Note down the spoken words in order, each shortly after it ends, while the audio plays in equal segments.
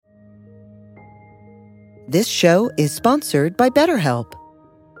This show is sponsored by BetterHelp.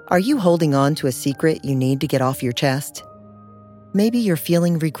 Are you holding on to a secret you need to get off your chest? Maybe you're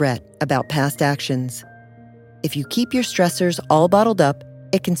feeling regret about past actions. If you keep your stressors all bottled up,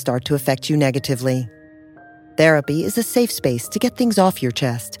 it can start to affect you negatively. Therapy is a safe space to get things off your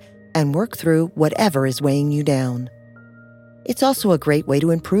chest and work through whatever is weighing you down. It's also a great way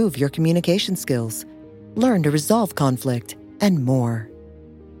to improve your communication skills, learn to resolve conflict, and more.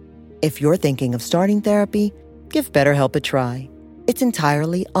 If you're thinking of starting therapy, give BetterHelp a try. It's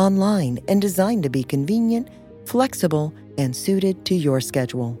entirely online and designed to be convenient, flexible, and suited to your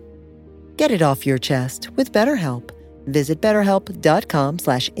schedule. Get it off your chest with BetterHelp. Visit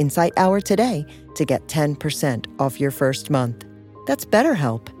BetterHelp.com/InsightHour today to get 10% off your first month. That's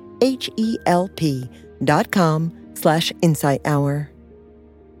BetterHelp, HELP.com/InsightHour.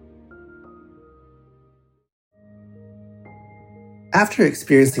 After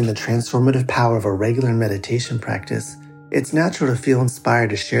experiencing the transformative power of a regular meditation practice, it's natural to feel inspired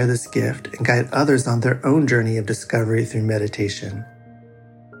to share this gift and guide others on their own journey of discovery through meditation.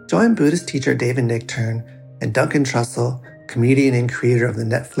 Join Buddhist teacher David Nichtern and Duncan Trussell, comedian and creator of the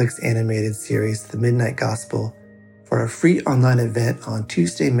Netflix animated series The Midnight Gospel, for a free online event on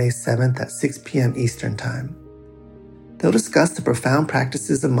Tuesday, May 7th at 6 p.m. Eastern Time. They'll discuss the profound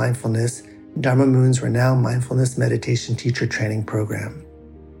practices of mindfulness in Dharma Moon's renowned mindfulness meditation teacher training program.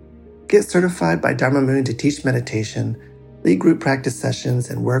 Get certified by Dharma Moon to teach meditation, lead group practice sessions,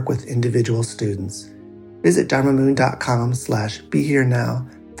 and work with individual students. Visit dharmamoon.com/BeHereNow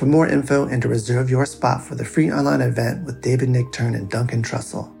for more info and to reserve your spot for the free online event with David Nichtern and Duncan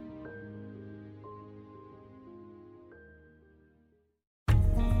Trussell.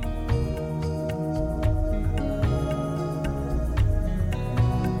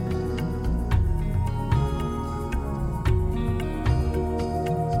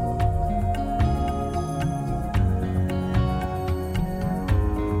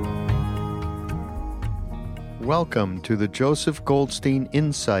 Welcome to the Joseph Goldstein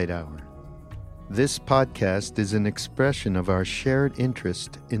Insight Hour. This podcast is an expression of our shared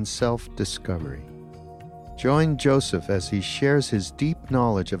interest in self-discovery. Join Joseph as he shares his deep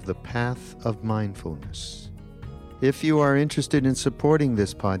knowledge of the path of mindfulness. If you are interested in supporting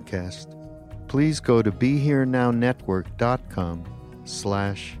this podcast, please go to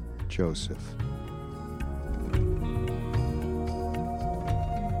BeHereNowNetwork.com/Joseph.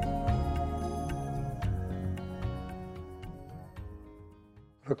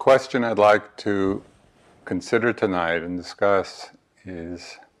 The question I'd like to consider tonight and discuss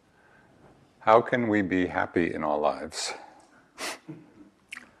is, how can we be happy in our lives?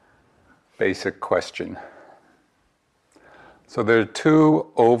 Basic question. So there are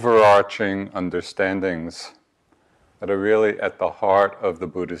two overarching understandings that are really at the heart of the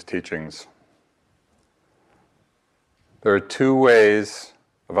Buddha's teachings. There are two ways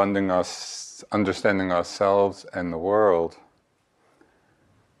of understanding ourselves and the world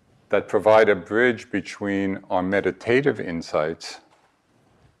that provide a bridge between our meditative insights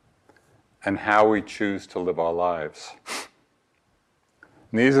and how we choose to live our lives.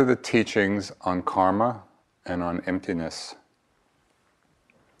 And these are the teachings on karma and on emptiness.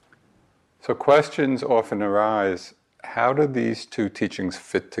 So questions often arise, how do these two teachings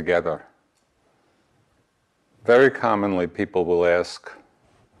fit together? Very commonly people will ask,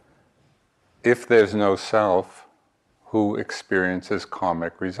 if there's no self, who experiences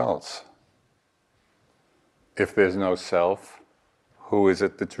karmic results? If there's no self, who is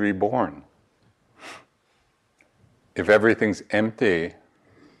it that's reborn? If everything's empty,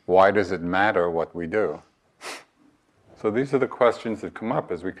 why does it matter what we do? So these are the questions that come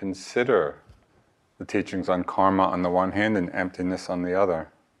up as we consider the teachings on karma on the one hand and emptiness on the other.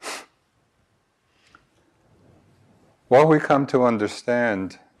 What we come to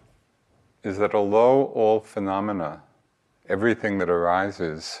understand is that although all phenomena, everything that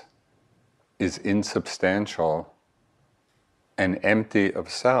arises, is insubstantial and empty of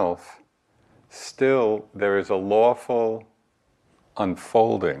self, still there is a lawful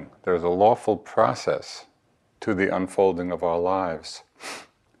unfolding, there's a lawful process to the unfolding of our lives.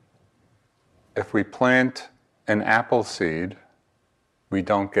 If we plant an apple seed, we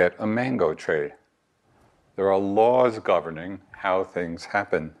don't get a mango tree. There are laws governing how things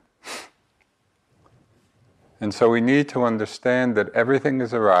happen. And so we need to understand that everything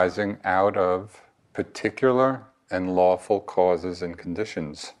is arising out of particular and lawful causes and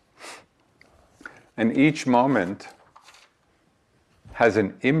conditions. And each moment has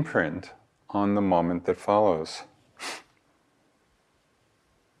an imprint on the moment that follows.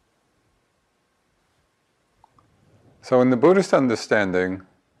 So in the Buddhist understanding,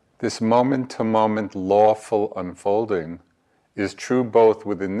 this moment-to-moment lawful unfolding is true both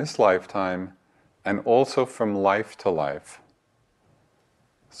within this lifetime and also from life to life.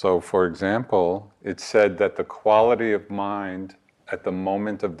 So, for example, it's said that the quality of mind at the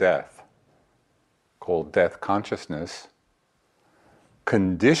moment of death, called death consciousness,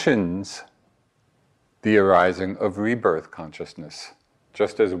 conditions the arising of rebirth consciousness,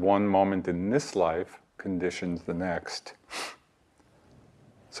 just as one moment in this life conditions the next.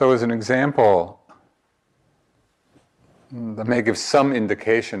 So as an example, that may give some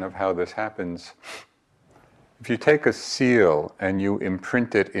indication of how this happens. If you take a seal and you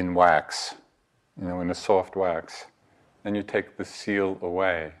imprint it in wax, in a soft wax, and you take the seal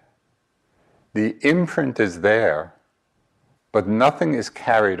away, the imprint is there, but nothing is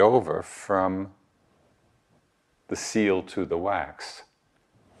carried over from the seal to the wax.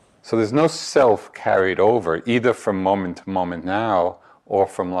 So there's no self carried over, either from moment to moment now or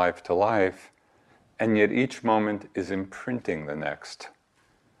from life to life, and yet each moment is imprinting the next.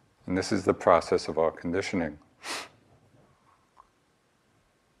 And this is the process of our conditioning.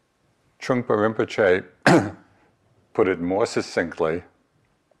 Trungpa Rinpoche put it more succinctly.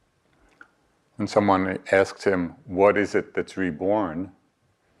 When someone asked him, what is it that's reborn?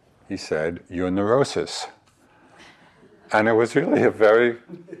 He said, your neurosis. And it was really a very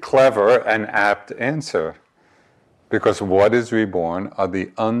clever and apt answer, because what is reborn are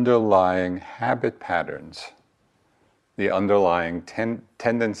the underlying habit patterns, the underlying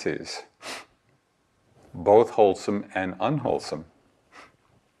tendencies, both wholesome and unwholesome.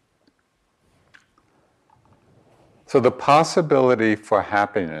 So the possibility for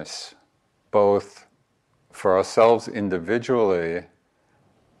happiness, both for ourselves individually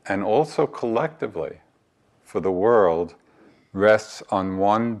and also collectively for the world, rests on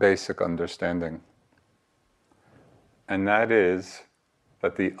one basic understanding. And that is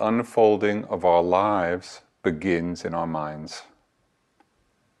that the unfolding of our lives begins in our minds.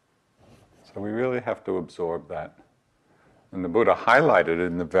 So we really have to absorb that. And the Buddha highlighted it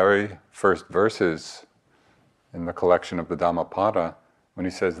in the very first verses in the collection of the Dhammapada, when he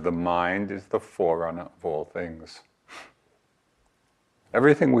says, the mind is the forerunner of all things.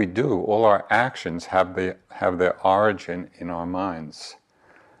 Everything we do, all our actions have their origin in our minds.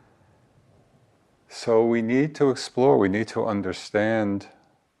 So we need to explore, we need to understand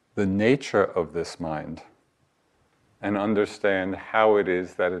the nature of this mind and understand how it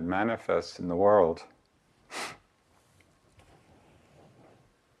is that it manifests in the world.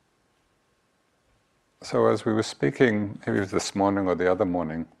 So as we were speaking, maybe it was this morning or the other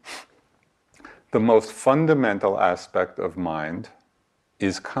morning, the most fundamental aspect of mind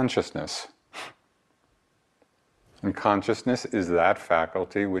is consciousness. And consciousness is that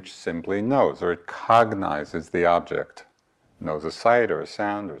faculty which simply knows, or it cognizes the object. Knows a sight, or a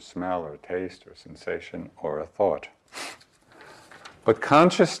sound, or a smell, or a taste, or a sensation, or a thought. But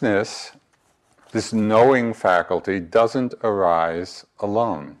consciousness, this knowing faculty, doesn't arise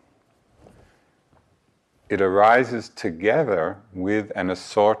alone. It arises together with an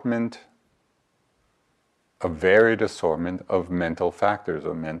assortment, a varied assortment of mental factors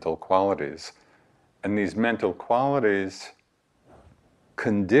or mental qualities. And these mental qualities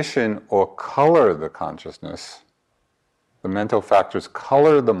condition or color the consciousness. The mental factors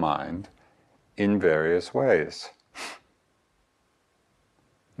color the mind in various ways.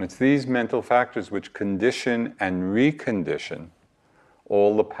 And it's these mental factors which condition and recondition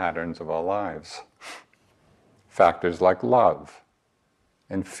all the patterns of our lives. Factors like love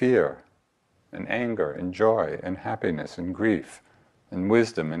and fear and anger and joy and happiness and grief and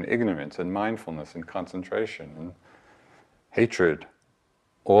wisdom and ignorance and mindfulness and concentration and hatred.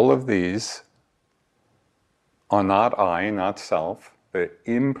 All of these are not I, not self. They're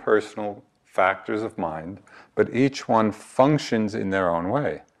impersonal factors of mind, but each one functions in their own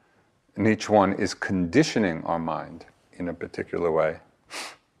way. And each one is conditioning our mind in a particular way.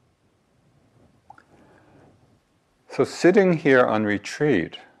 So sitting here on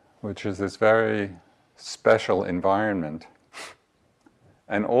retreat, which is this very special environment,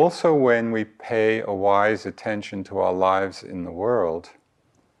 and also when we pay a wise attention to our lives in the world,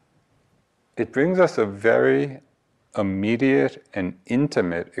 it brings us a very immediate and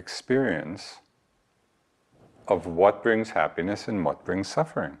intimate experience of what brings happiness and what brings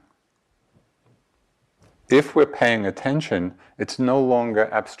suffering. If we're paying attention, it's no longer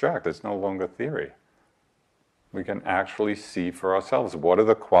abstract, it's no longer theory. We can actually see for ourselves what are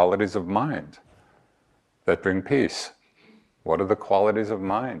the qualities of mind that bring peace. What are the qualities of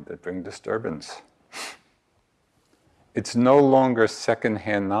mind that bring disturbance? It's no longer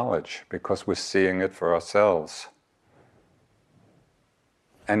second-hand knowledge because we're seeing it for ourselves.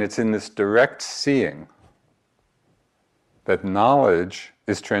 And it's in this direct seeing that knowledge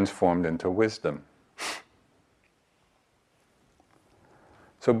is transformed into wisdom.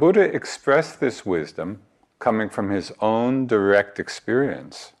 So Buddha expressed this wisdom coming from his own direct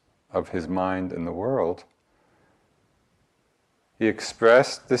experience of his mind and the world. He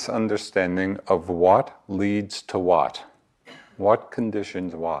expressed this understanding of what leads to what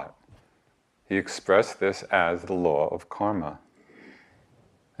conditions what. He expressed this as the law of karma.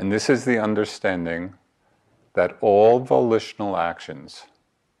 And this is the understanding that all volitional actions,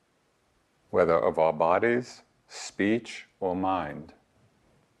 whether of our bodies, speech, or mind,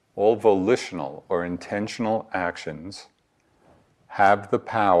 all volitional or intentional actions have the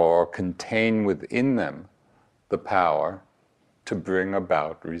power or contain within them the power to bring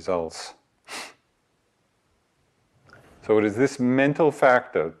about results. So it is this mental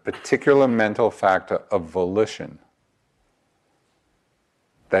factor, particular mental factor of volition,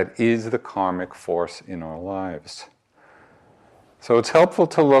 that is the karmic force in our lives. So it's helpful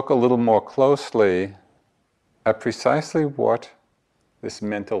to look a little more closely at precisely what this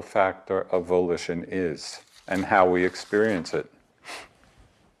mental factor of volition is and how we experience it.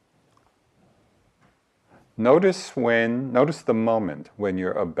 Notice the moment when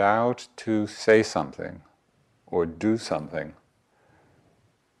you're about to say something or do something.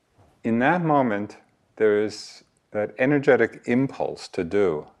 In that moment, there is that energetic impulse to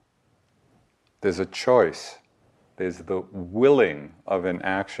do. There's a choice. There's the willing of an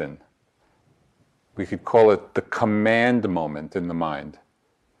action. We could call it the command moment in the mind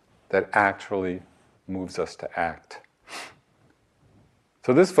that actually moves us to act.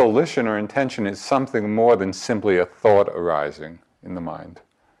 So this volition or intention is something more than simply a thought arising in the mind.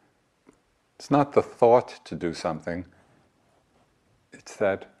 It's not the thought to do something. It's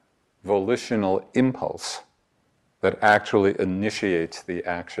that volitional impulse that actually initiates the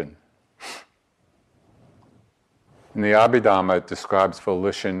action. In the Abhidhamma, it describes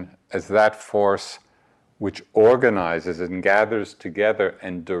volition as that force which organizes and gathers together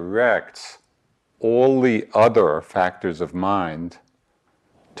and directs all the other factors of mind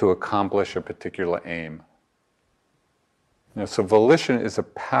to accomplish a particular aim. So volition is a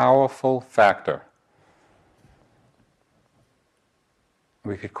powerful factor.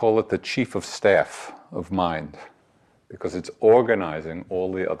 We could call it the chief of staff of mind, because it's organizing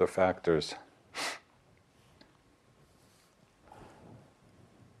all the other factors.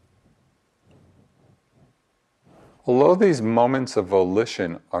 Although these moments of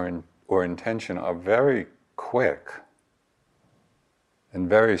volition or intention are very quick and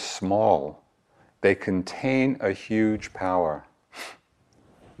very small, they contain a huge power,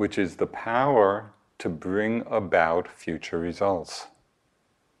 which is the power to bring about future results.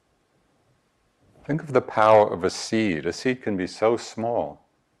 Think of the power of a seed. A seed can be so small,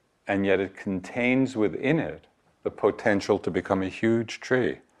 and yet it contains within it the potential to become a huge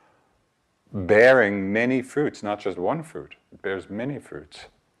tree, bearing many fruits, not just one fruit. It bears many fruits.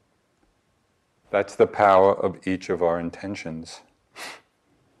 That's the power of each of our intentions.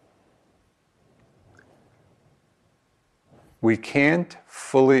 We can't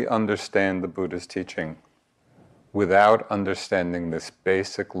fully understand the Buddha's teaching without understanding this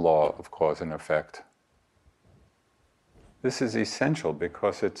basic law of cause and effect. This is essential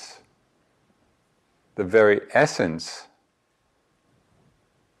because it's the very essence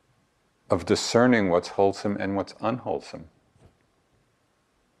of discerning what's wholesome and what's unwholesome.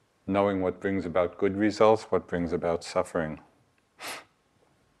 Knowing what brings about good results, what brings about suffering.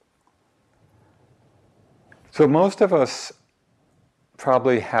 So most of us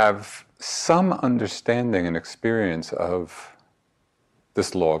probably have some understanding and experience of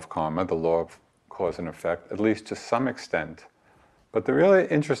this law of karma, the law of cause and effect, at least to some extent. But the really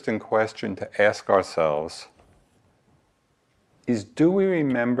interesting question to ask ourselves is, do we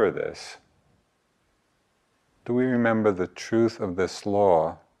remember this? Do we remember the truth of this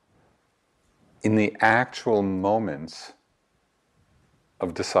law in the actual moments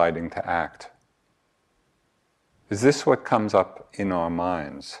of deciding to act? Is this what comes up in our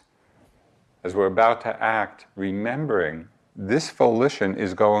minds? As we're about to act, remembering this volition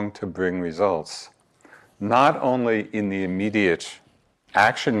is going to bring results, not only in the immediate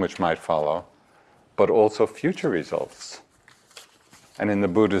action which might follow, but also future results. And in the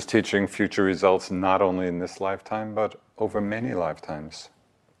Buddha's teaching, future results not only in this lifetime, but over many lifetimes.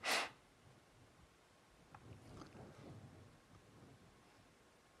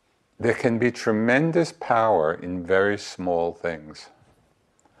 There can be tremendous power in very small things.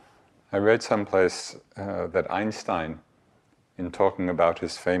 I read someplace that Einstein, in talking about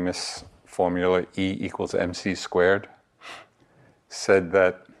his famous formula E equals mc squared, said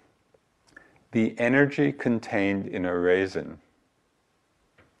that the energy contained in a raisin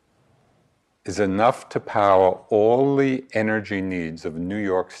is enough to power all the energy needs of New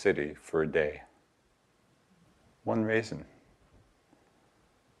York City for a day. One raisin.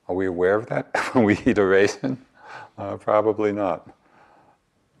 Are we aware of that when we eat a raisin? Probably not.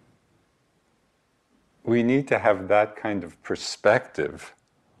 We need to have that kind of perspective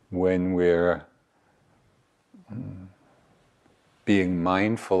when we're being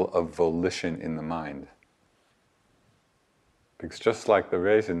mindful of volition in the mind. Because just like the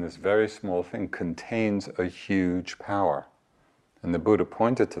raisin, this very small thing contains a huge power. And the Buddha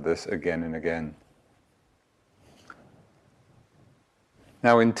pointed to this again and again.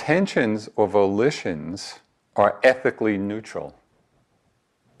 Now, intentions or volitions are ethically neutral.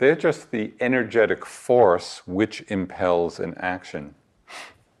 They're just the energetic force which impels an action.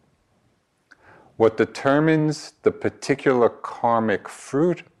 What determines the particular karmic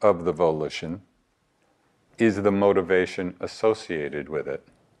fruit of the volition is the motivation associated with it.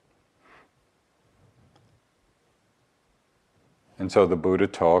 And so the Buddha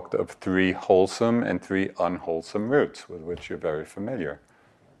talked of 3 wholesome and 3 unwholesome roots, with which you're very familiar.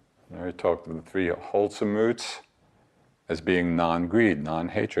 He talked of the 3 wholesome roots as being non-greed,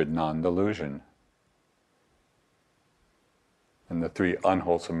 non-hatred, non-delusion. And the 3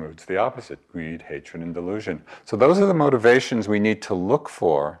 unwholesome roots, the opposite, greed, hatred, and delusion. So those are the motivations we need to look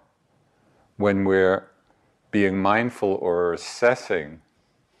for when we're being mindful or assessing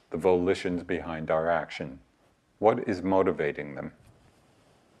the volitions behind our action. What is motivating them?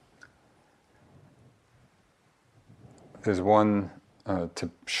 There's one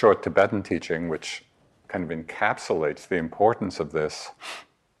short Tibetan teaching which kind of encapsulates the importance of this,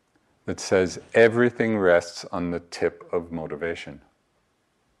 that says everything rests on the tip of motivation.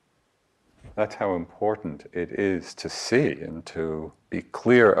 That's how important it is to see and to be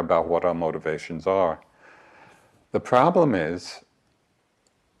clear about what our motivations are. The problem is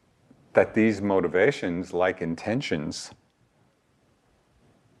that these motivations, like intentions,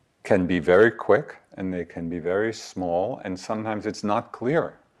 can be very quick and they can be very small, and sometimes it's not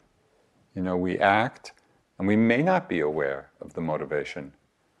clear. We act and we may not be aware of the motivation.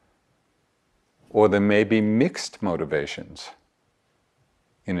 Or there may be mixed motivations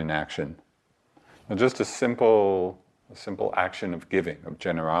in an action. Now, just a simple action of giving, of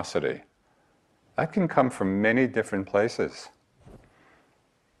generosity, that can come from many different places.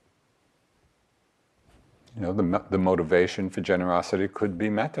 The motivation for generosity could be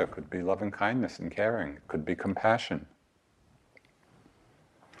metta, could be loving kindness and caring, could be compassion.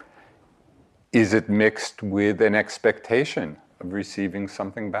 Is it mixed with an expectation of receiving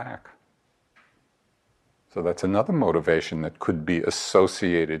something back? So that's another motivation that could be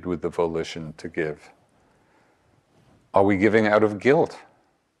associated with the volition to give. Are we giving out of guilt?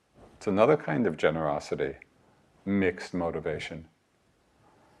 It's another kind of generosity, mixed motivation.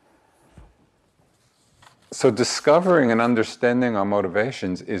 So discovering and understanding our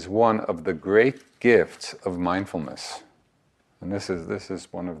motivations is one of the great gifts of mindfulness. And this is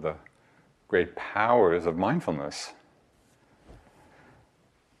one of the great powers of mindfulness.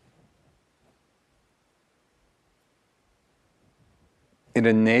 It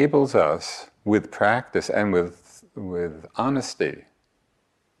enables us, with practice and with honesty,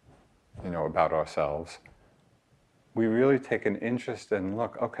 about ourselves, we really take an interest and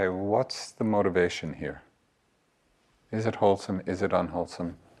look, okay, what's the motivation here? Is it wholesome? Is it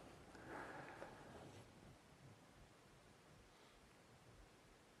unwholesome?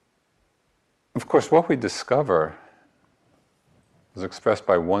 Of course, what we discover is expressed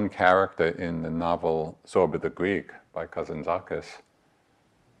by one character in the novel Zorba the Greek by Kazantzakis,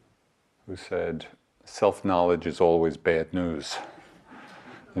 who said, self-knowledge is always bad news.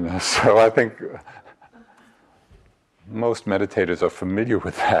 So I think most meditators are familiar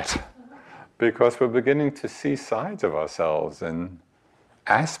with that, because we're beginning to see sides of ourselves and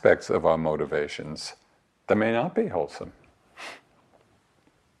aspects of our motivations that may not be wholesome.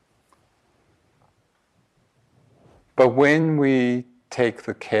 But when we take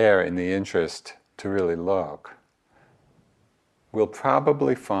the care and the interest to really look, we'll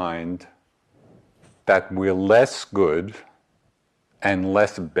probably find that we're less good and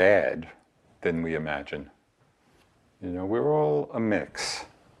less bad than we imagine. We're all a mix.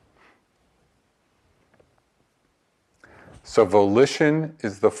 So volition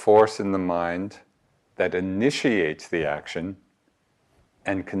is the force in the mind that initiates the action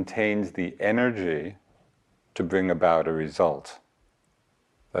and contains the energy to bring about a result.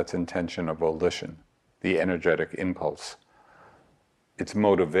 That's intention of volition, the energetic impulse. It's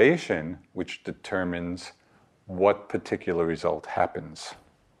motivation which determines what particular result happens.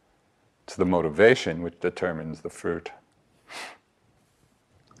 It's the motivation which determines the fruit.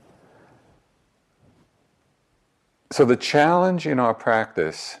 So the challenge in our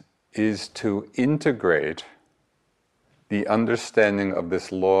practice is to integrate the understanding of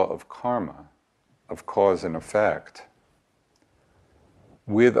this law of karma, of cause and effect,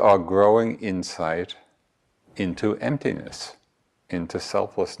 with our growing insight into emptiness, into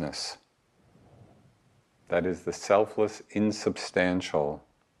selflessness. That is the selfless, insubstantial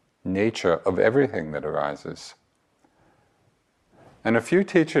nature of everything that arises. And a few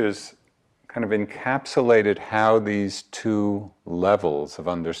teachers kind of encapsulated how these two levels of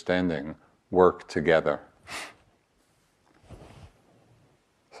understanding work together.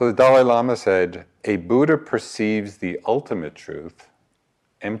 So the Dalai Lama said, a Buddha perceives the ultimate truth,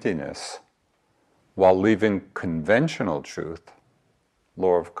 emptiness, while leaving conventional truth,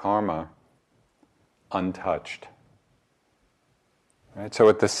 law of karma, untouched. Right? So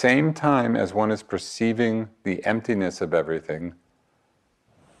at the same time as one is perceiving the emptiness of everything,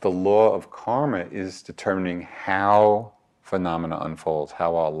 the law of karma is determining how phenomena unfolds,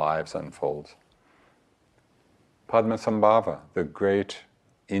 how our lives unfold. Padmasambhava, the great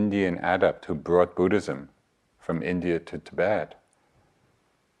Indian adept who brought Buddhism from India to Tibet,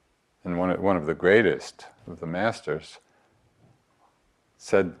 and one of the greatest of the masters,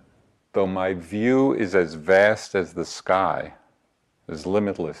 said, though my view is as vast as the sky, as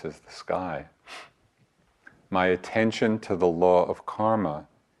limitless as the sky, my attention to the law of karma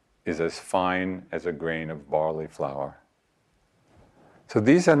is as fine as a grain of barley flour. So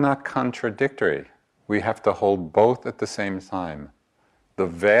these are not contradictory. We have to hold both at the same time. The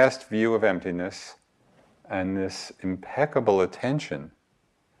vast view of emptiness and this impeccable attention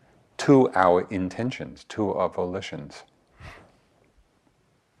to our intentions, to our volitions.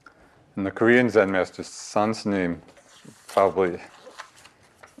 And the Korean Zen master Sansanim probably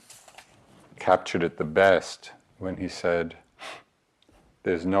captured it the best when he said,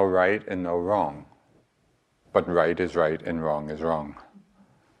 there's no right and no wrong, but right is right and wrong is wrong.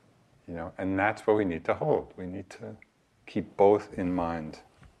 You know, and that's what we need to hold. We need to keep both in mind.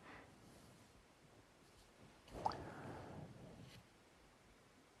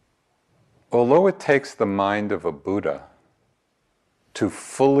 Although it takes the mind of a Buddha to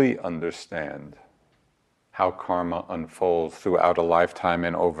fully understand how karma unfolds throughout a lifetime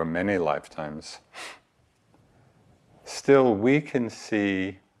and over many lifetimes, still we can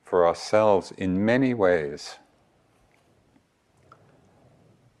see for ourselves in many ways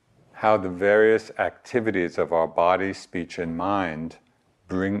how the various activities of our body, speech, and mind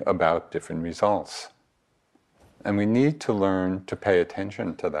bring about different results. And we need to learn to pay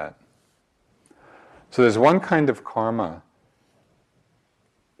attention to that. So there's one kind of karma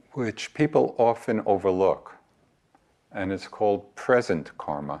which people often overlook, and it's called present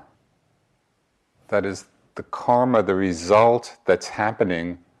karma. That is the karma, the result that's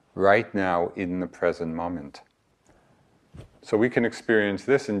happening right now in the present moment. So we can experience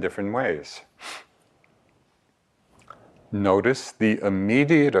this in different ways. Notice the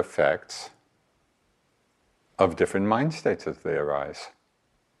immediate effects of different mind states as they arise.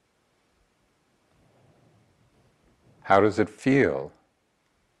 How does it feel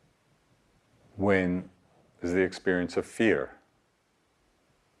when there's the experience of fear?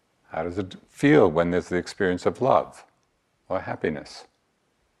 How does it feel when there's the experience of love, or happiness,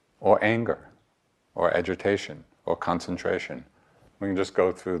 or anger, or agitation, or concentration? We can just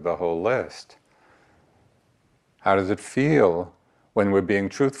go through the whole list. How does it feel when we're being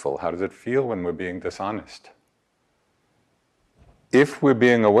truthful? How does it feel when we're being dishonest? If we're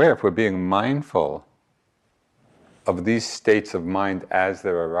being aware, if we're being mindful of these states of mind as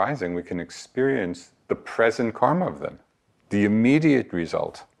they're arising, we can experience the present karma of them, the immediate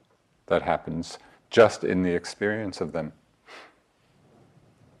result that happens just in the experience of them.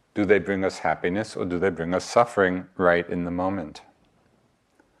 Do they bring us happiness or do they bring us suffering right in the moment?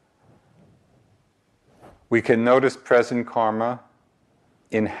 We can notice present karma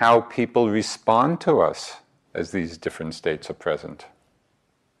in how people respond to us as these different states are present.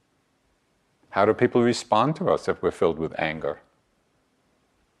 How do people respond to us if we're filled with anger?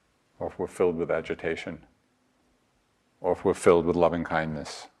 Or if we're filled with agitation? Or if we're filled with loving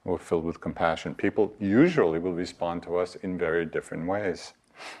kindness? Or filled with compassion? People usually will respond to us in very different ways.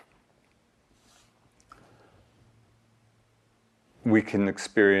 We can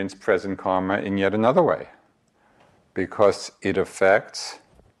experience present karma in yet another way, because it affects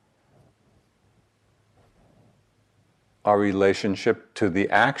our relationship to the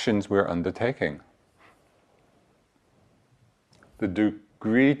actions we're undertaking. The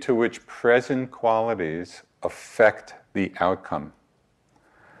degree to which present qualities affect the outcome.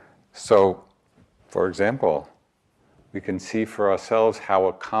 So, for example, we can see for ourselves how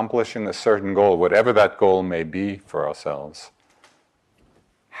accomplishing a certain goal, whatever that goal may be for ourselves,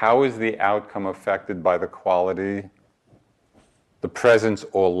 how is the outcome affected by the quality, the presence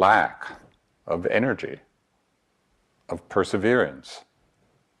or lack of energy, of perseverance,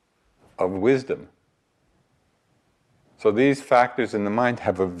 of wisdom. So these factors in the mind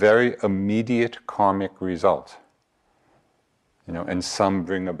have a very immediate karmic result. And some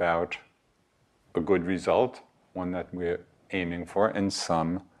bring about a good result, one that we're aiming for, and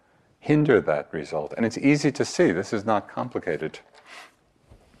some hinder that result. And it's easy to see. This is not complicated.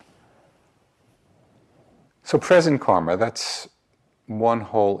 So present karma, that's one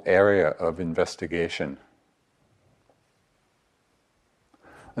whole area of investigation.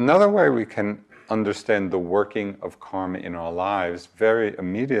 Another way we can understand the working of karma in our lives very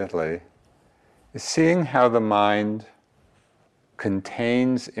immediately is seeing how the mind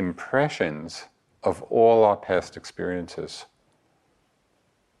contains impressions of all our past experiences.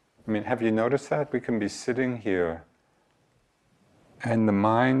 Have you noticed that? We can be sitting here and the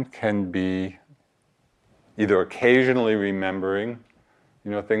mind can be either occasionally remembering,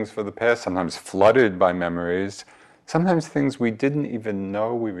 things for the past, sometimes flooded by memories, sometimes things we didn't even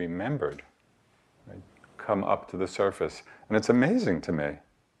know we remembered, right, come up to the surface. And it's amazing to me,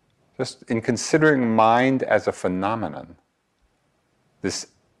 just in considering mind as a phenomenon, this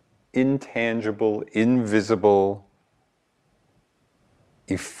intangible, invisible,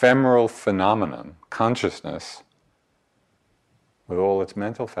 ephemeral phenomenon, consciousness, with all its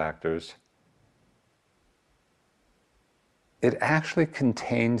mental factors, it actually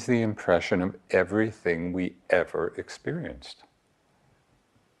contains the impression of everything we ever experienced.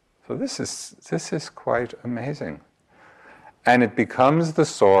 So this is quite amazing. And it becomes the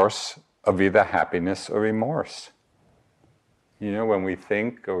source of either happiness or remorse. When we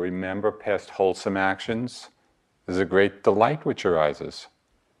think or remember past wholesome actions, there's a great delight which arises.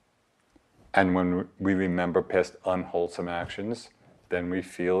 And when we remember past unwholesome actions, then we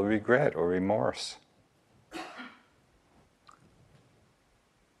feel regret or remorse.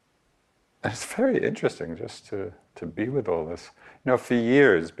 And it's very interesting just to be with all this. For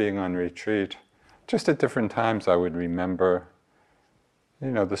years, being on retreat, just at different times I would remember,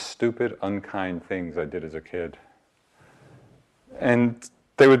 the stupid, unkind things I did as a kid. And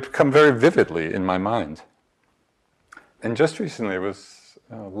they would come very vividly in my mind. And just recently, it was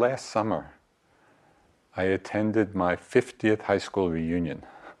last summer, I attended my 50th high school reunion.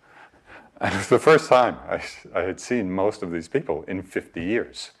 And it was the first time I had seen most of these people in 50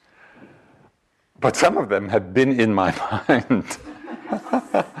 years. But some of them had been in my mind,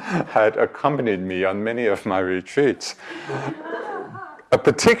 had accompanied me on many of my retreats.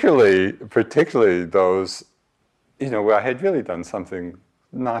 Particularly those, where I had really done something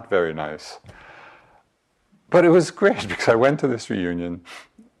not very nice. But it was great because I went to this reunion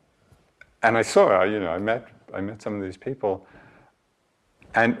and I saw, I met some of these people.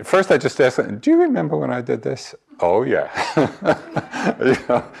 And first I just asked them, do you remember when I did this? Oh yeah.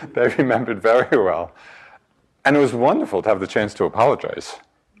 They remembered very well. And it was wonderful to have the chance to apologize.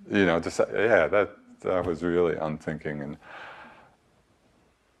 To say, yeah, that was really unthinking. And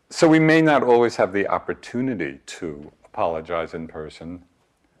so we may not always have the opportunity to apologize in person.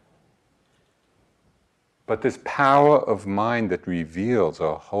 But this power of mind that reveals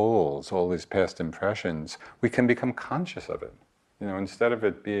or holds all these past impressions, we can become conscious of it. Instead of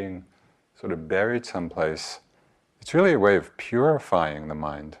it being sort of buried someplace, it's really a way of purifying the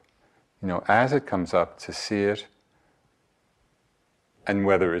mind. As it comes up, to see it, and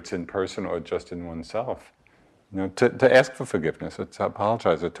whether it's in person or just in oneself, to ask for forgiveness, or to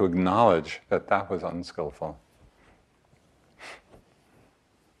apologize, or to acknowledge that that was unskillful.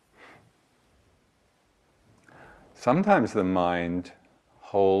 Sometimes the mind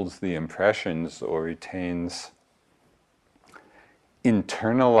holds the impressions or retains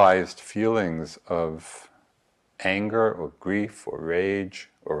internalized feelings of anger or grief or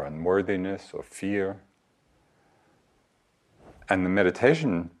rage or unworthiness or fear. And the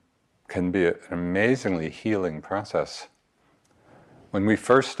meditation can be an amazingly healing process. When we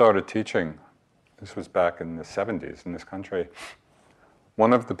first started teaching, this was back in the 70s in this country,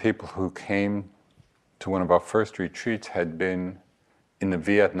 one of the people who came to one of our first retreats had been in the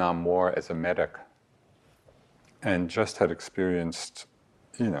Vietnam War as a medic and just had experienced,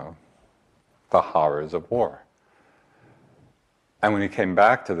 the horrors of war. And when he came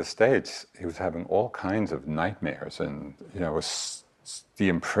back to the States, he was having all kinds of nightmares, and the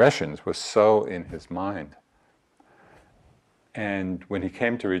impressions were so in his mind. And when he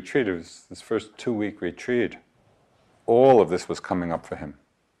came to retreat, it was this first 2-week retreat, all of this was coming up for him.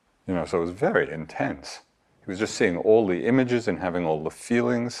 So it was very intense. He was just seeing all the images and having all the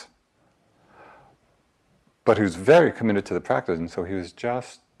feelings. But he was very committed to the practice, and so he was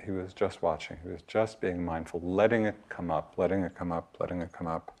just watching. He was just being mindful, letting it come up, letting it come up, letting it come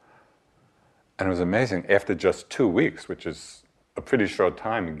up. And it was amazing. After just 2 weeks, which is a pretty short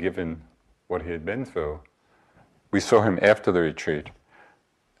time given what he had been through, we saw him after the retreat,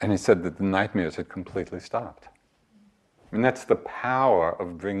 and he said that the nightmares had completely stopped. And that's the power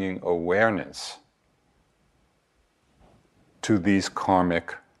of bringing awareness to these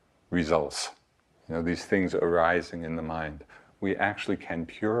karmic results. These things arising in the mind. We actually can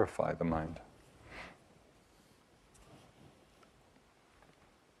purify the mind.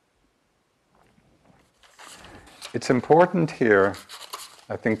 It's important here,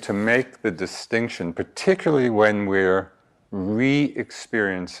 I think, to make the distinction, particularly when we're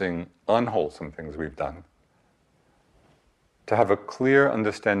re-experiencing unwholesome things we've done, to have a clear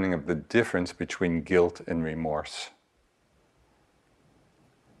understanding of the difference between guilt and remorse.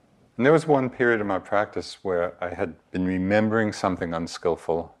 And there was one period in my practice where I had been remembering something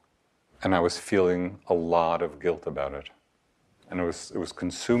unskillful, and I was feeling a lot of guilt about it. And it was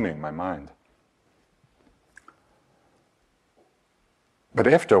consuming my mind. But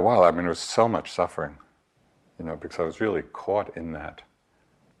after a while, it was so much suffering, because I was really caught in that.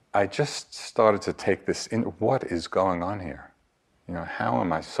 I just started to take this in. What is going on here? How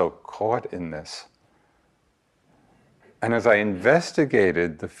am I so caught in this? And as I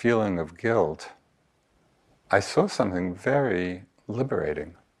investigated the feeling of guilt, I saw something very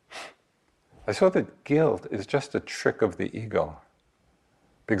liberating. I saw that guilt is just a trick of the ego.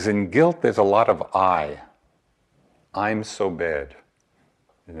 Because in guilt, there's a lot of I. I'm so bad.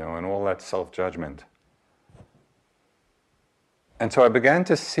 And all that self-judgment. And so I began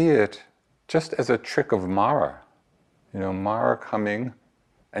to see it just as a trick of Mara. Mara coming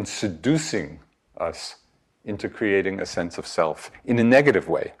and seducing us into creating a sense of self in a negative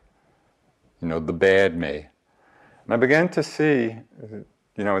way. The bad me. And I began to see, in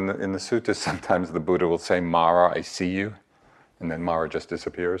the suttas, sometimes the Buddha will say, Mara, I see you. And then Mara just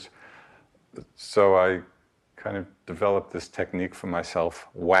disappears. So I kind of developed this technique for myself,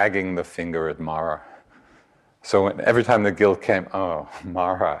 wagging the finger at Mara. So every time the guilt came, oh,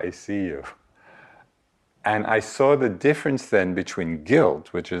 Mara, I see you. And I saw the difference then between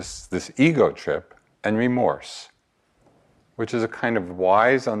guilt, which is this ego trip, and remorse, which is a kind of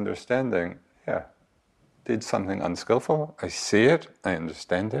wise understanding. Yeah, did something unskillful, I see it, I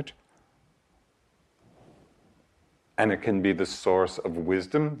understand it. And it can be the source of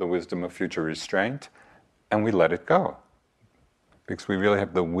wisdom, the wisdom of future restraint, and we let it go. Because we really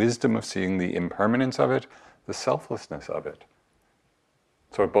have the wisdom of seeing the impermanence of it, the selflessness of it.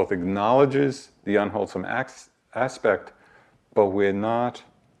 So it both acknowledges the unwholesome aspect, but we're not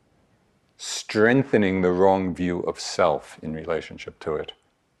strengthening the wrong view of self in relationship to it.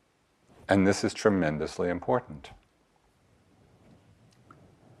 And this is tremendously important.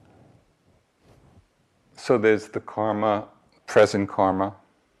 So there's the karma, present karma.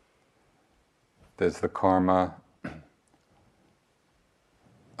 There's the karma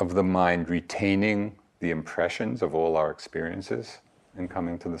of the mind retaining the impressions of all our experiences and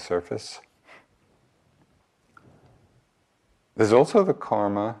coming to the surface. There's also the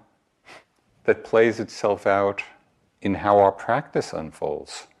karma that plays itself out in how our practice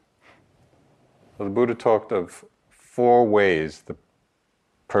unfolds. So the Buddha talked of 4 ways the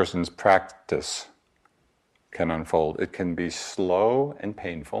person's practice can unfold. It can be slow and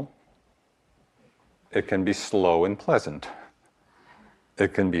painful. It can be slow and pleasant.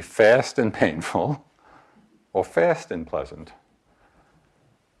 It can be fast and painful, or fast and pleasant.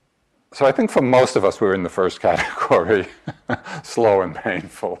 So I think for most of us, we're in the first category, slow and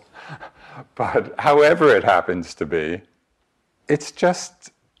painful. But however it happens to be, it's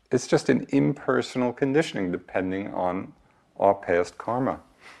just an impersonal conditioning depending on our past karma.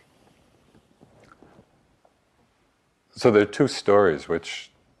 So there are 2 stories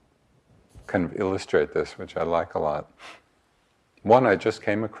which kind of illustrate this, which I like a lot. One I just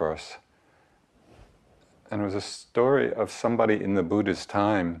came across, and it was a story of somebody in the Buddha's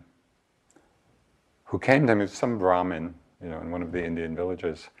time who came to him, some Brahmin, in one of the Indian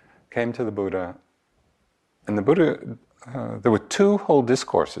villages, came to the Buddha, and the Buddha, there were 2 whole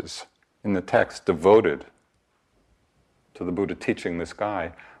discourses in the text devoted to the Buddha teaching this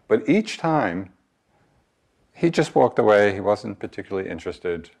guy, but each time he just walked away, he wasn't particularly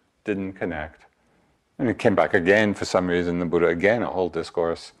interested, didn't connect. And he came back again for some reason, the Buddha again, a whole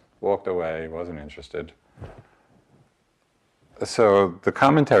discourse, walked away, wasn't interested. So the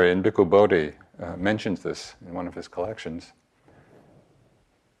commentary in Bhikkhu Bodhi mentions this in one of his collections.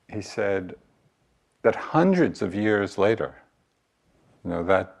 He said that hundreds of years later,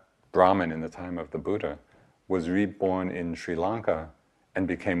 that Brahmin in the time of the Buddha was reborn in Sri Lanka and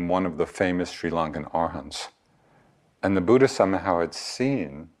became one of the famous Sri Lankan arhants. And the Buddha somehow had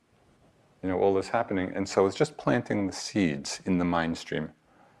seen, all this happening, and so it's just planting the seeds in the mind stream,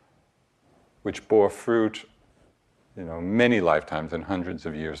 which bore fruit, many lifetimes and hundreds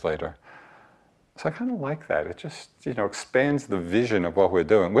of years later. So I kind of like that. It just, expands the vision of what we're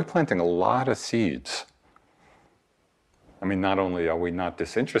doing. We're planting a lot of seeds. I mean, not only are we not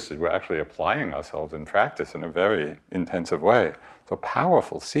disinterested, we're actually applying ourselves in practice in a very intensive way. So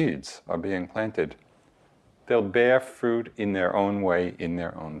powerful seeds are being planted. They'll bear fruit in their own way, in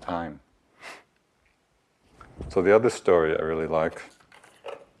their own time. So the other story I really like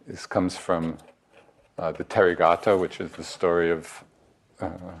comes from the Therigatha, which is the story of,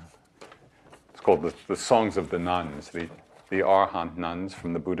 it's called the Songs of the Nuns, the Arhant nuns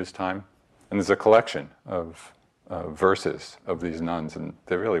from the Buddha's time. And there's a collection of verses of these nuns, and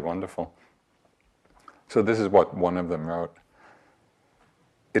they're really wonderful. So this is what one of them wrote.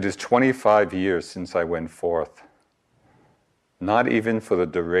 It is 25 years since I went forth. Not even for the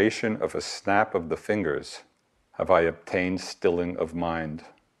duration of a snap of the fingers have I obtained stilling of mind.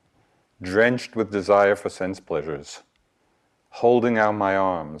 Drenched with desire for sense pleasures, holding out my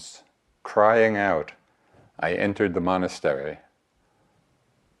arms, crying out, I entered the monastery.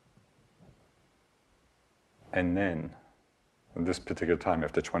 And then, at this particular time,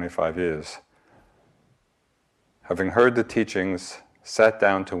 after 25 years, having heard the teachings, sat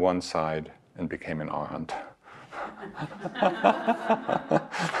down to one side and became an arhant.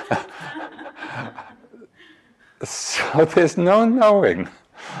 So there's no knowing.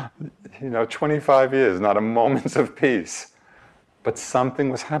 25 years, not a moment of peace. But something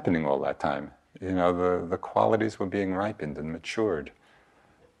was happening all that time. The qualities were being ripened and matured.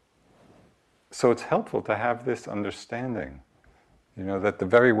 So it's helpful to have this understanding, that the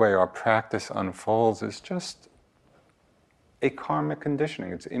very way our practice unfolds is just a karmic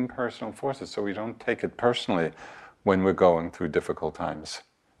conditioning. It's impersonal forces, so we don't take it personally when we're going through difficult times.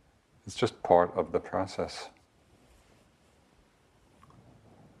 It's just part of the process.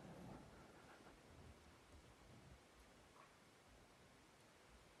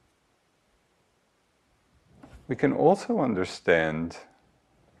 We can also understand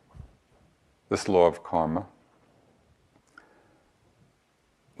this law of karma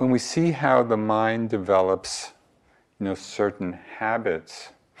when we see how the mind develops, certain habits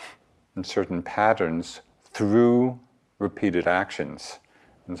and certain patterns through repeated actions.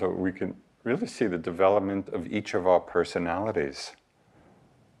 And so we can really see the development of each of our personalities.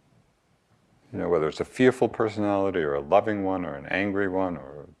 Whether it's a fearful personality or a loving one or an angry one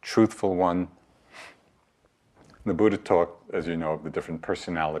or a truthful one. The Buddha talked, as you know, of the different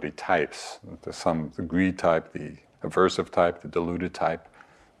personality types. The greed type, the aversive type, the deluded type,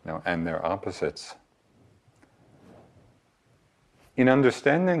 and their opposites. In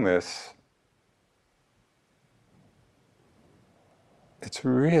understanding this, it's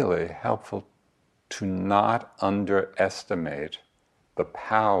really helpful to not underestimate the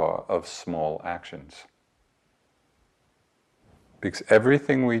power of small actions. Because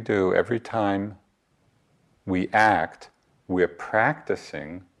everything we do, every time we act, we're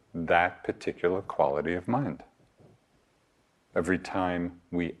practicing that particular quality of mind. Every time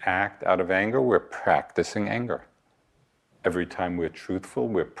we act out of anger, we're practicing anger. Every time we're truthful,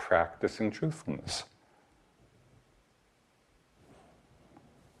 we're practicing truthfulness.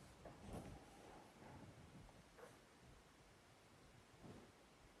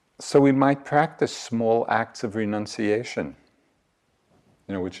 So we might practice small acts of renunciation,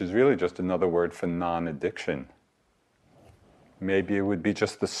 which is really just another word for non-addiction. Maybe it would be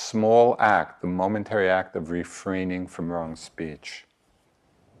just the small act, the momentary act of refraining from wrong speech,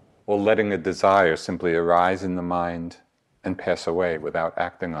 or letting a desire simply arise in the mind and pass away without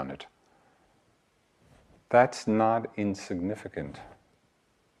acting on it. That's not insignificant.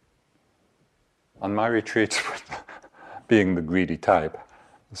 On my retreats, being the greedy type,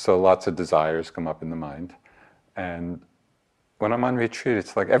 so lots of desires come up in the mind, and when I'm on retreat,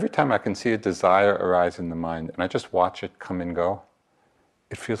 it's like every time I can see a desire arise in the mind and I just watch it come and go,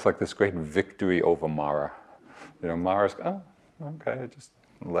 it feels like this great victory over Mara. Mara's, okay, just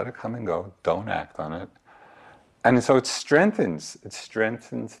let it come and go, don't act on it. And so it strengthens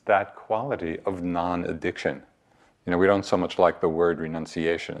that quality of non-addiction. We don't so much like the word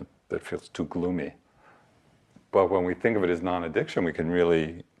renunciation, that feels too gloomy. But when we think of it as non-addiction, we can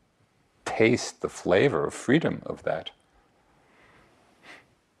really taste the flavor of freedom of that.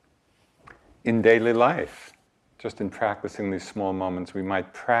 in daily life. Just in practicing these small moments, we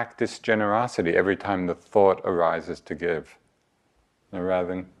might practice generosity every time the thought arises to give. Rather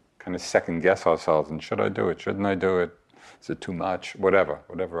than kind of second guess ourselves, and should I do it, shouldn't I do it, is it too much, whatever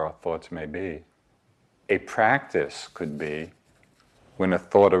our thoughts may be. A practice could be, when a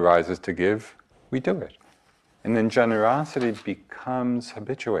thought arises to give, we do it. And then generosity becomes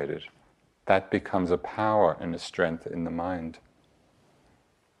habituated. That becomes a power and a strength in the mind.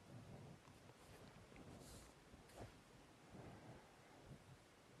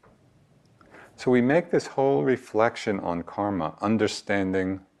 So we make this whole reflection on karma,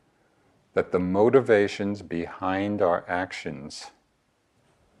 understanding that the motivations behind our actions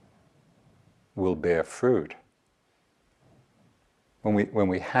will bear fruit. When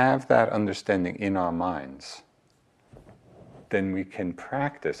we have that understanding in our minds, then we can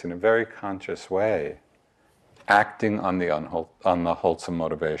practice in a very conscious way, acting on the wholesome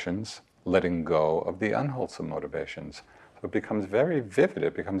motivations, letting go of the unwholesome motivations. So it becomes very vivid,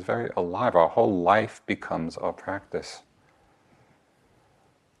 it becomes very alive. Our whole life becomes our practice.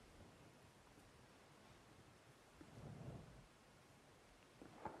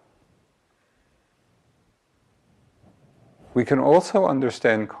 We can also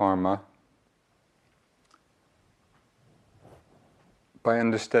understand karma by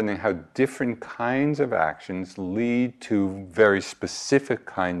understanding how different kinds of actions lead to very specific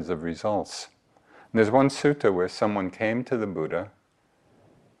kinds of results. And there's one sutta where someone came to the Buddha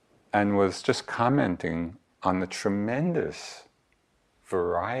and was just commenting on the tremendous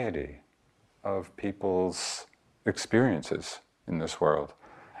variety of people's experiences in this world.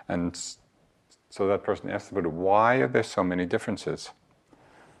 And so that person asked the Buddha, why are there so many differences?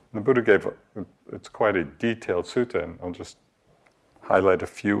 And the Buddha gave, it's quite a detailed sutta, and I'll just highlight a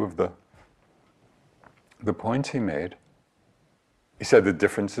few of the points he made. He said the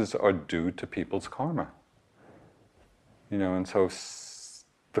differences are due to people's karma. And so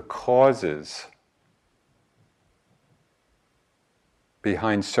the causes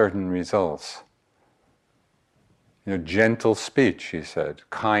behind certain results, gentle speech, he said,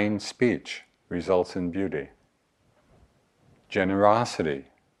 kind speech results in beauty. Generosity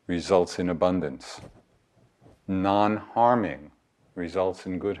results in abundance. Non-harming results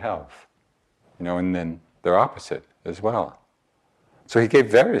in good health. And then they're opposite as well. So he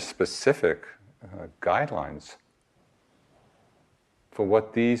gave very specific guidelines for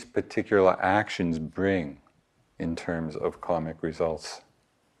what these particular actions bring in terms of karmic results.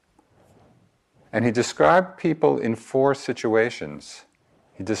 And he described people in 4 situations.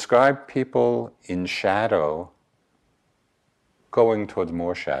 He described people in shadow going towards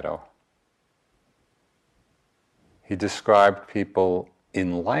more shadow. He described people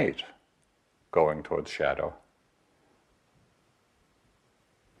in light going towards shadow.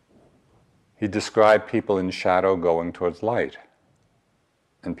 He described people in shadow going towards light,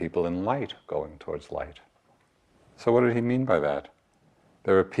 and people in light going towards light. So what did he mean by that?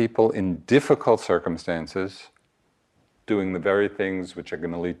 There are people in difficult circumstances doing the very things which are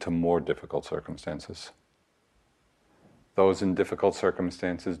going to lead to more difficult circumstances. Those in difficult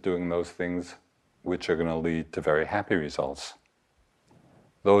circumstances doing those things which are going to lead to very happy results.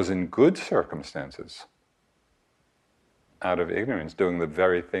 Those in good circumstances, out of ignorance, doing the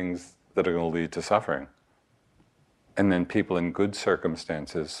very things that are going to lead to suffering. And then people in good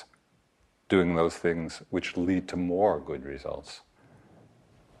circumstances doing those things which lead to more good results.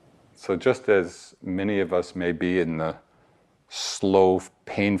 So just as many of us may be in the slow,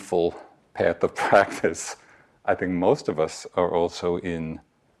 painful path of practice, I think most of us are also in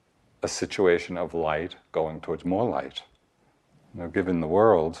a situation of light going towards more light. Given the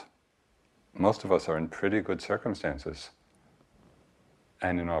world, most of us are in pretty good circumstances.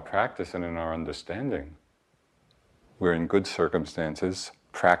 And in our practice and in our understanding, we're in good circumstances,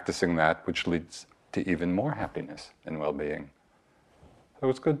 practicing that which leads to even more happiness and well-being. So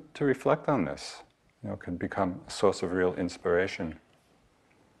it's good to reflect on this. It can become a source of real inspiration.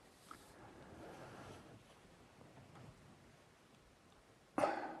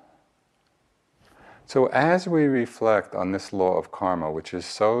 So as we reflect on this law of karma, which is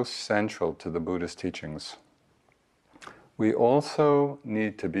so central to the Buddhist teachings, we also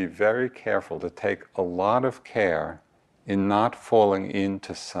need to be very careful to take a lot of care in not falling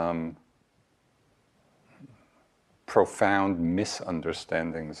into some profound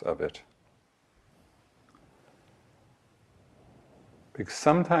misunderstandings of it. Because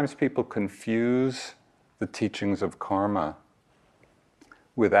sometimes people confuse the teachings of karma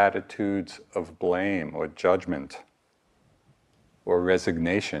with attitudes of blame or judgment or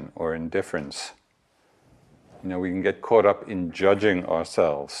resignation or indifference. We can get caught up in judging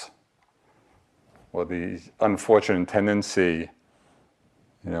ourselves or the unfortunate tendency,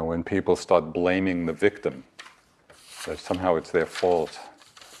 when people start blaming the victim, that somehow it's their fault.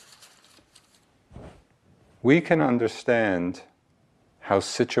 We can understand how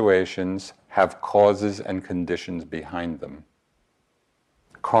situations have causes and conditions behind them,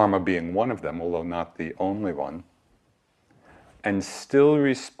 karma being one of them, although not the only one, and still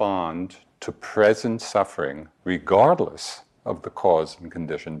respond to present suffering, regardless of the cause and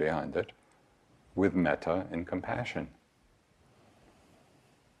condition behind it, with metta and compassion.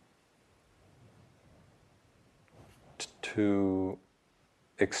 To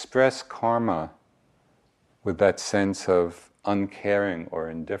express karma with that sense of uncaring or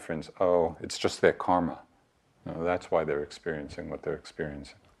indifference, oh, it's just their karma. No, that's why they're experiencing what they're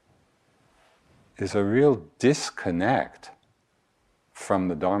experiencing, is a real disconnect from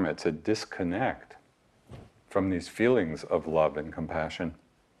the Dharma. It's a disconnect from these feelings of love and compassion.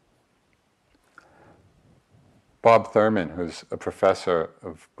 Bob Thurman, who's a professor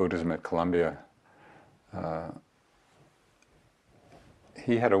of Buddhism at Columbia,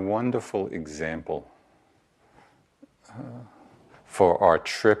 he had a wonderful example for our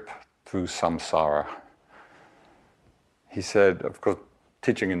trip through samsara. He said, of course,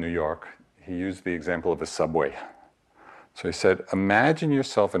 teaching in New York, he used the example of a subway. So he said, imagine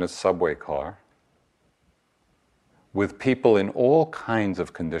yourself in a subway car with people in all kinds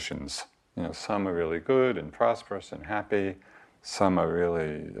of conditions. Some are really good and prosperous and happy. Some are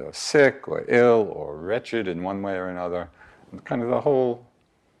really sick or ill or wretched in one way or another. And kind of the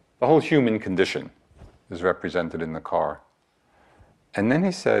whole human condition is represented in the car. And then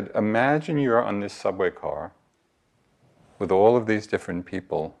he said, imagine you're on this subway car with all of these different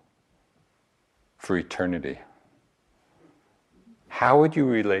people for eternity. How would you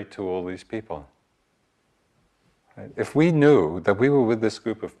relate to all these people? Right? If we knew that we were with this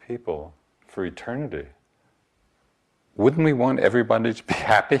group of people for eternity, wouldn't we want everybody to be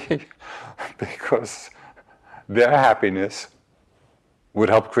happy? Because their happiness would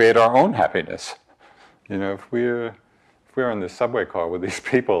help create our own happiness. If we're in the subway car with these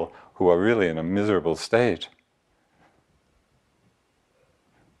people who are really in a miserable state,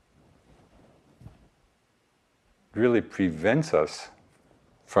 it really prevents us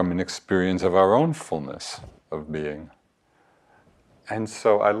from an experience of our own fullness of being. And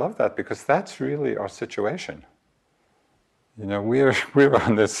so I love that, because that's really our situation. We're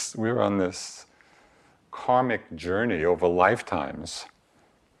on this karmic journey over lifetimes,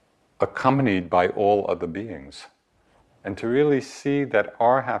 accompanied by all other beings. And to really see that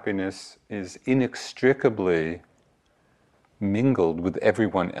our happiness is inextricably mingled with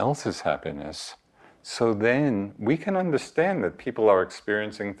everyone else's happiness, so then we can understand that people are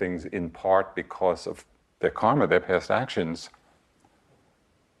experiencing things in part because of their karma, their past actions.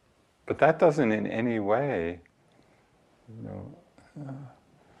 But that doesn't in any way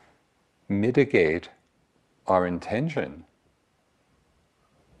mitigate our intention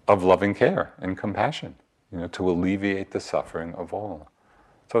of loving care and compassion, to alleviate the suffering of all.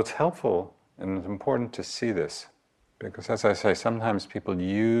 So it's helpful and it's important to see this, because as I say, sometimes people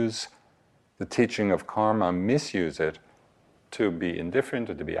use the teaching of karma, misuse it to be indifferent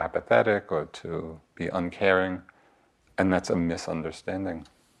or to be apathetic or to be uncaring, and that's a misunderstanding.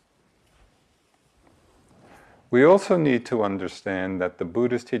 We also need to understand that the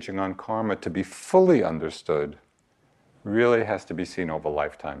Buddha's teaching on karma, to be fully understood, really has to be seen over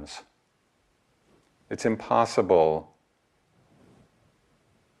lifetimes. It's impossible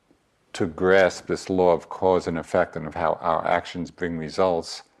to grasp this law of cause and effect and of how our actions bring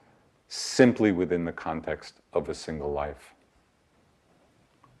results simply within the context of a single life.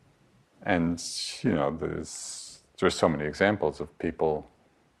 And, there's so many examples of people,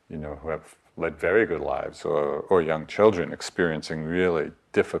 who have led very good lives, or young children experiencing really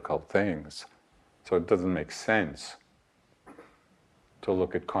difficult things. So it doesn't make sense to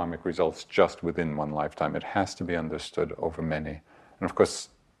look at karmic results just within one lifetime. It has to be understood over many. And of course,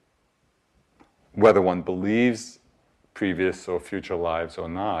 whether one believes previous or future lives or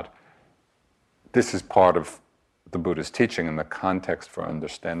not, this is part of the Buddha's teaching and the context for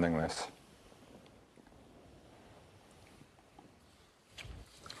understanding this.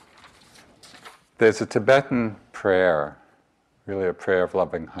 There's a Tibetan prayer, really a prayer of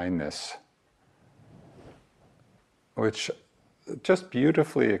loving kindness, which just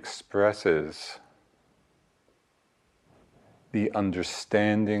beautifully expresses the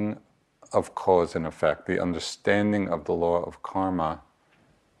understanding of cause and effect, the understanding of the law of karma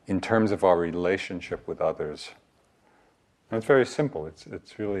in terms of our relationship with others. And it's very simple.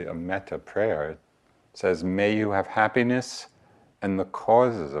 It's really a metta prayer. It says, may you have happiness and the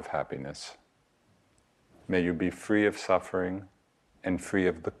causes of happiness. May you be free of suffering and free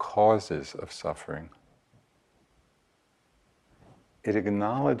of the causes of suffering. It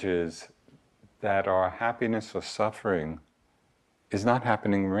acknowledges that our happiness or suffering is not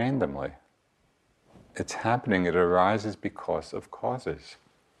happening randomly. It's happening, it arises because of causes.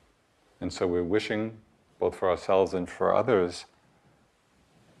 And so we're wishing, both for ourselves and for others,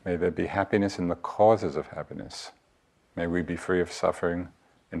 may there be happiness in the causes of happiness. May we be free of suffering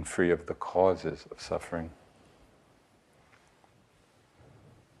and free of the causes of suffering.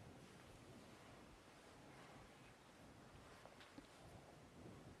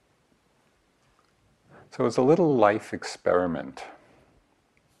 So it's a little life experiment.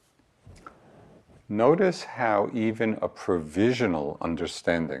 Notice how even a provisional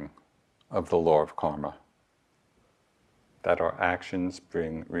understanding of the law of karma, that our actions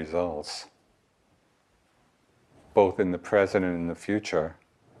bring results, both in the present and in the future.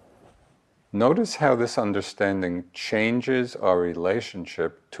 Notice how this understanding changes our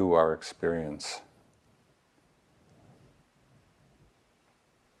relationship to our experience.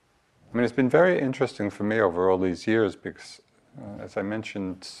 I mean, it's been very interesting for me over all these years because, as I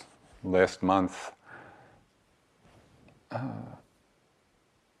mentioned last month,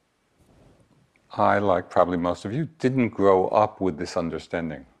 I, like probably most of you, didn't grow up with this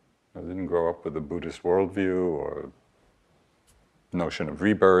understanding. I didn't grow up with a Buddhist worldview or notion of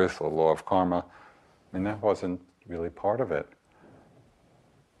rebirth or law of karma. I mean, that wasn't really part of it.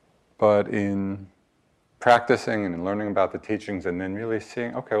 But in practicing and in learning about the teachings and then really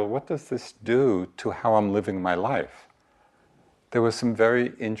seeing, okay, well, what does this do to how I'm living my life? There were some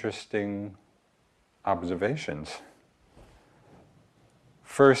very interesting observations.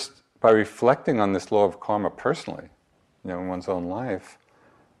 First, by reflecting on this law of karma personally, in one's own life,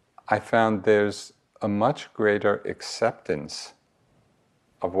 I found there's a much greater acceptance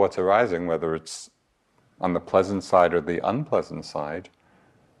of what's arising, whether it's on the pleasant side or the unpleasant side,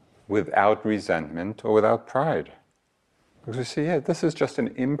 without resentment or without pride. Because we see, this is just an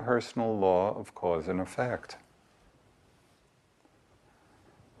impersonal law of cause and effect.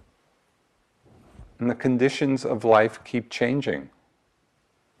 And the conditions of life keep changing.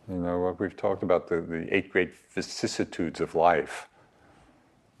 What we've talked about, the 8 great vicissitudes of life,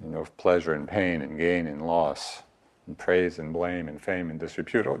 of pleasure and pain and gain and loss, and praise and blame and fame and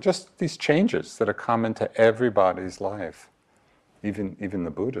disrepute, or just these changes that are common to everybody's life, even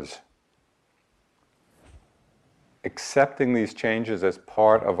the Buddhas. Accepting these changes as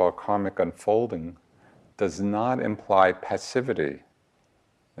part of our karmic unfolding does not imply passivity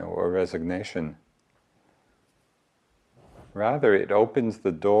or resignation. Rather, it opens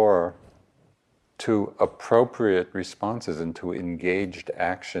the door to appropriate responses and to engaged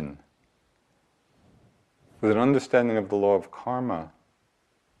action. With an understanding of the law of karma,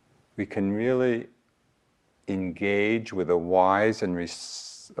 we can really engage with a wise and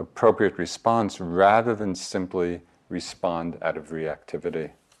appropriate response rather than simply respond out of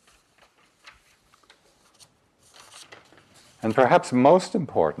reactivity. And perhaps most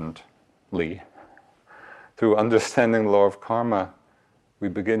importantly, through understanding the law of karma, we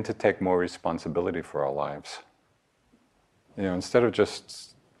begin to take more responsibility for our lives. Instead of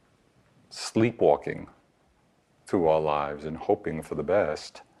just sleepwalking through our lives and hoping for the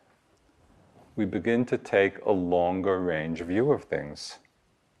best, we begin to take a longer range view of things,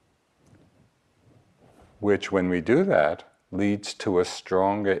 which, when we do that, leads to a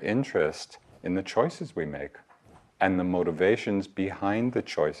stronger interest in the choices we make and the motivations behind the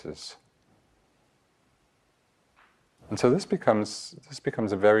choices. And so this becomes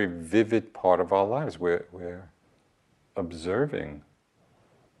a very vivid part of our lives. We're observing,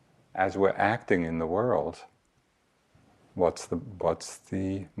 as we're acting in the world, what's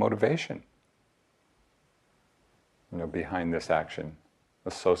the motivation, behind this action,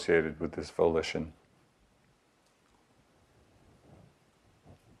 associated with this volition.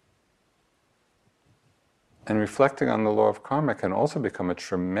 And reflecting on the law of karma can also become a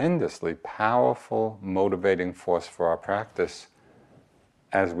tremendously powerful, motivating force for our practice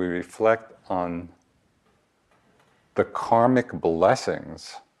as we reflect on the karmic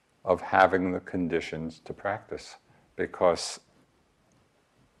blessings of having the conditions to practice. Because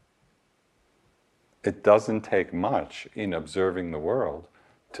it doesn't take much in observing the world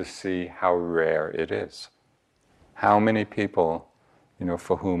to see how rare it is. How many people,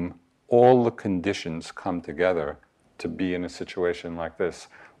 for whom all the conditions come together to be in a situation like this,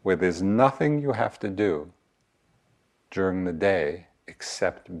 where there's nothing you have to do during the day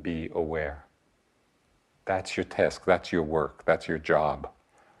except be aware. That's your task, that's your work, that's your job.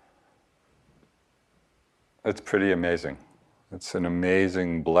 It's pretty amazing. It's an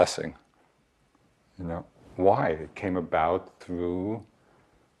amazing blessing. Why? It came about through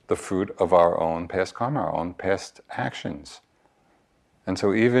the fruit of our own past karma, our own past actions. And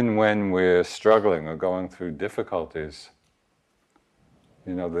so even when we're struggling or going through difficulties,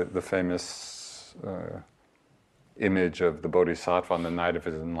 the famous image of the Bodhisattva on the night of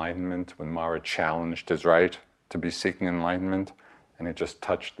his enlightenment, when Mara challenged his right to be seeking enlightenment, and it just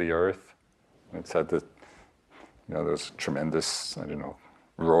touched the earth. And it said that, there was tremendous,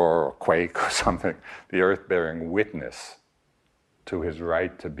 roar or quake or something, the earth bearing witness to his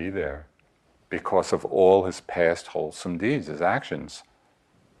right to be there because of all his past wholesome deeds, his actions,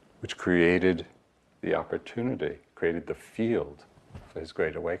 which created the opportunity, created the field for his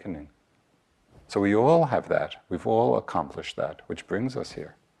great awakening. So we all have that. We've all accomplished that, which brings us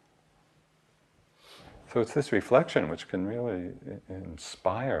here. So it's this reflection which can really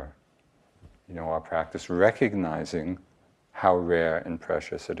inspire, our practice, recognizing how rare and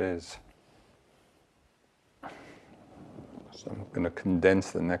precious it is. So I'm going to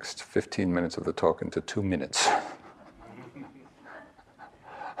condense the next 15 minutes of the talk into 2 minutes.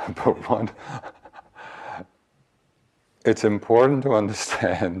 But one, it's important to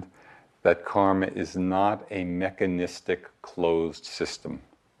understand that karma is not a mechanistic, closed system.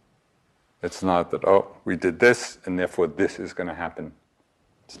 It's not that, we did this, and therefore this is going to happen.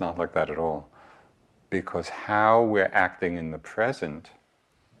 It's not like that at all. Because how we're acting in the present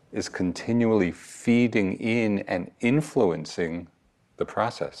is continually feeding in and influencing the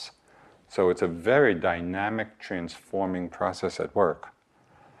process. So it's a very dynamic, transforming process at work.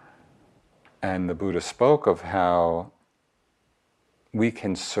 And the Buddha spoke of how we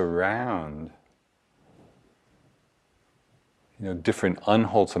can surround different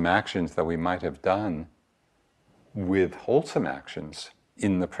unwholesome actions that we might have done with wholesome actions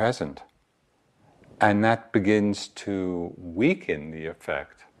in the present. And that begins to weaken the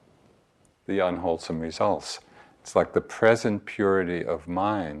effect, the unwholesome results. It's like the present purity of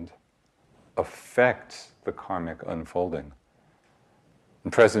mind affects the karmic unfolding.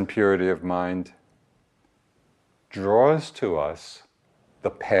 And present purity of mind draws to us the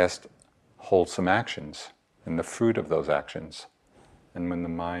past wholesome actions and the fruit of those actions. And when the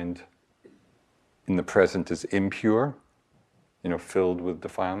mind in the present is impure, filled with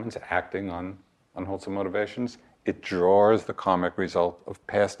defilements, acting on unwholesome motivations, it draws the karmic result of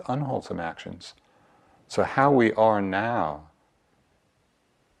past unwholesome actions. So how we are now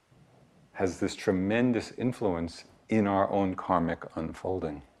has this tremendous influence in our own karmic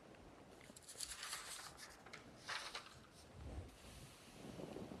unfolding.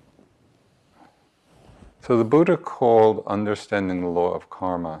 So the Buddha called understanding the law of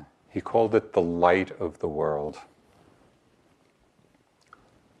karma, he called it the light of the world.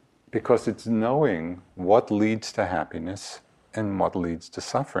 Because it's knowing what leads to happiness and what leads to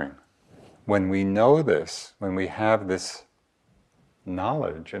suffering. When we know this, when we have this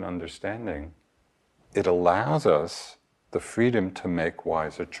knowledge and understanding, it allows us the freedom to make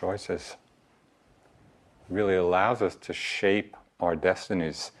wiser choices. It really allows us to shape our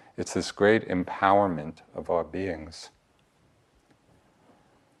destinies. It's this great empowerment of our beings.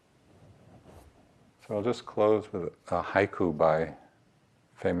 So I'll just close with a haiku by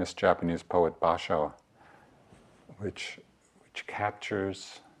famous Japanese poet Basho, which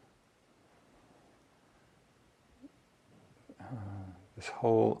captures this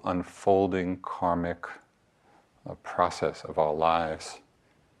whole unfolding karmic process of our lives.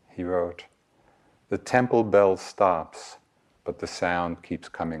 He wrote, "The temple bell stops, but the sound keeps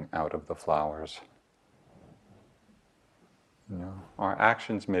coming out of the flowers." Our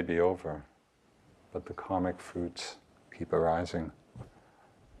actions may be over, but the karmic fruits keep arising.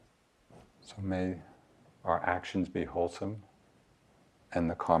 So may our actions be wholesome and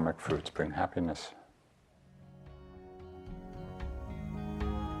the karmic fruits bring happiness.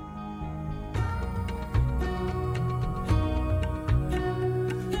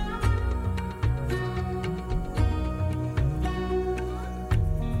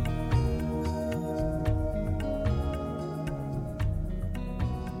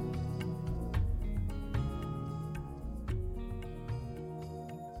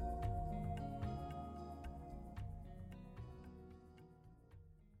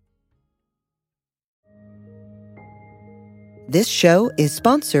 This show is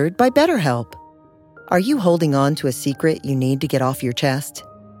sponsored by BetterHelp. Are you holding on to a secret you need to get off your chest?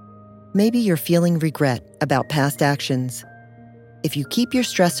 Maybe you're feeling regret about past actions. If you keep your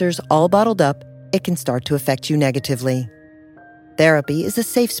stressors all bottled up, it can start to affect you negatively. Therapy is a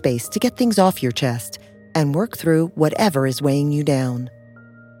safe space to get things off your chest and work through whatever is weighing you down.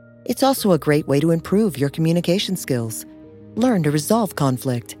 It's also a great way to improve your communication skills, learn to resolve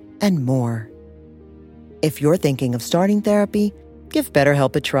conflict, and more. If you're thinking of starting therapy, give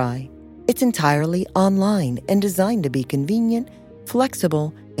BetterHelp a try. It's entirely online and designed to be convenient,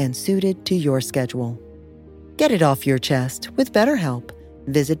 flexible, and suited to your schedule. Get it off your chest with BetterHelp.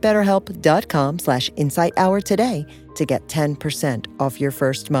 Visit BetterHelp.com/InsightHour today to get 10% off your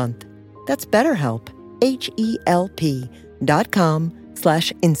first month. That's BetterHelp,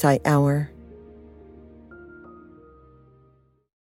 HELP.com/InsightHour.